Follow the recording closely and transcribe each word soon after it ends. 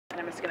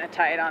I'm just going to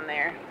tie it on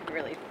there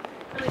really,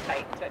 really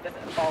tight so it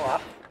doesn't fall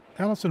off.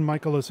 Allison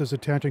Michaelis is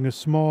attaching a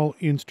small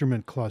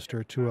instrument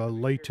cluster to a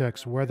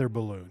latex weather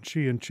balloon.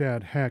 She and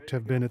Chad Hecht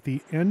have been at the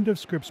end of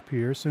Scripps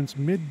Pier since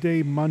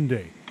midday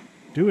Monday,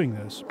 doing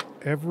this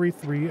every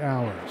 3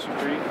 hours. 3,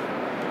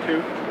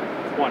 2,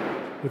 1.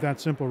 With that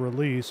simple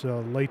release,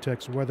 a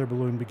latex weather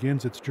balloon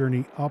begins its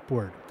journey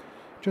upward.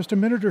 Just a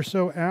minute or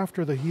so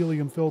after the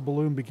helium-filled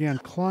balloon began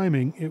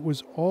climbing, it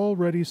was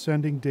already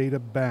sending data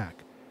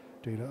back.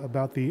 Data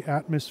about the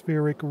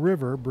atmospheric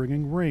river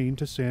bringing rain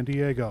to San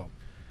Diego.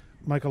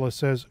 Michaelis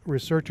says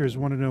researchers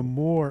want to know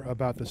more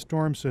about the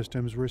storm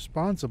systems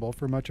responsible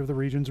for much of the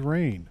region's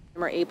rain.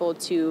 We're able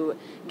to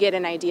get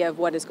an idea of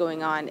what is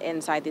going on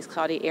inside these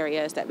cloudy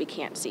areas that we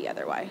can't see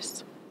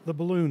otherwise. The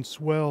balloon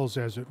swells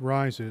as it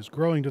rises,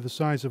 growing to the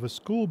size of a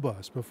school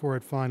bus before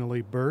it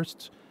finally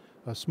bursts.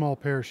 A small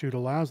parachute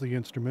allows the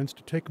instruments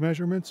to take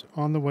measurements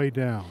on the way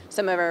down.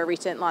 Some of our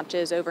recent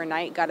launches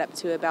overnight got up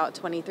to about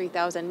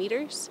 23,000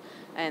 meters.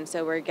 And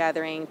so we're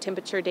gathering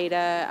temperature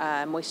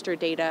data, moisture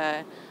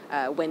data,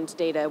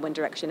 wind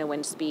direction and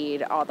wind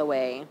speed all the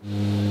way.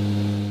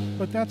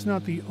 But that's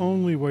not the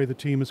only way the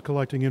team is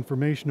collecting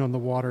information on the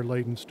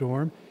water-laden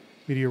storm.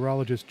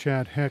 Meteorologist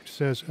Chad Hecht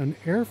says an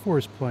Air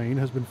Force plane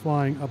has been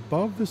flying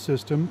above the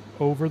system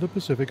over the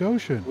Pacific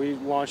Ocean. We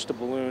launched a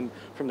balloon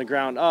from the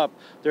ground up.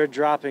 They're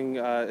dropping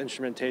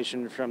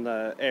instrumentation from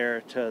the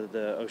air to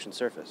the ocean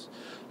surface.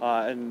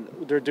 And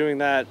they're doing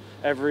that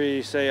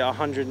every, say,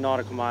 100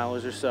 nautical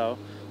miles or so,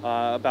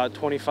 about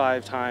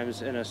 25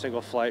 times in a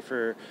single flight,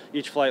 for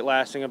each flight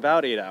lasting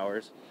about 8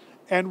 hours.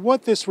 And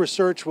what this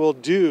research will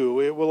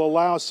do, it will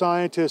allow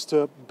scientists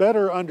to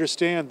better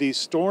understand these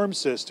storm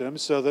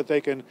systems so that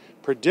they can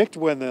predict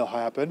when they'll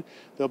happen.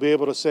 They'll be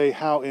able to say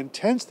how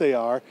intense they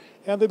are,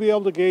 and they'll be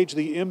able to gauge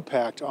the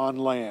impact on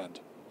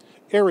land.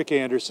 Erik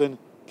Anderson,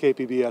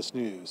 KPBS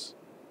News.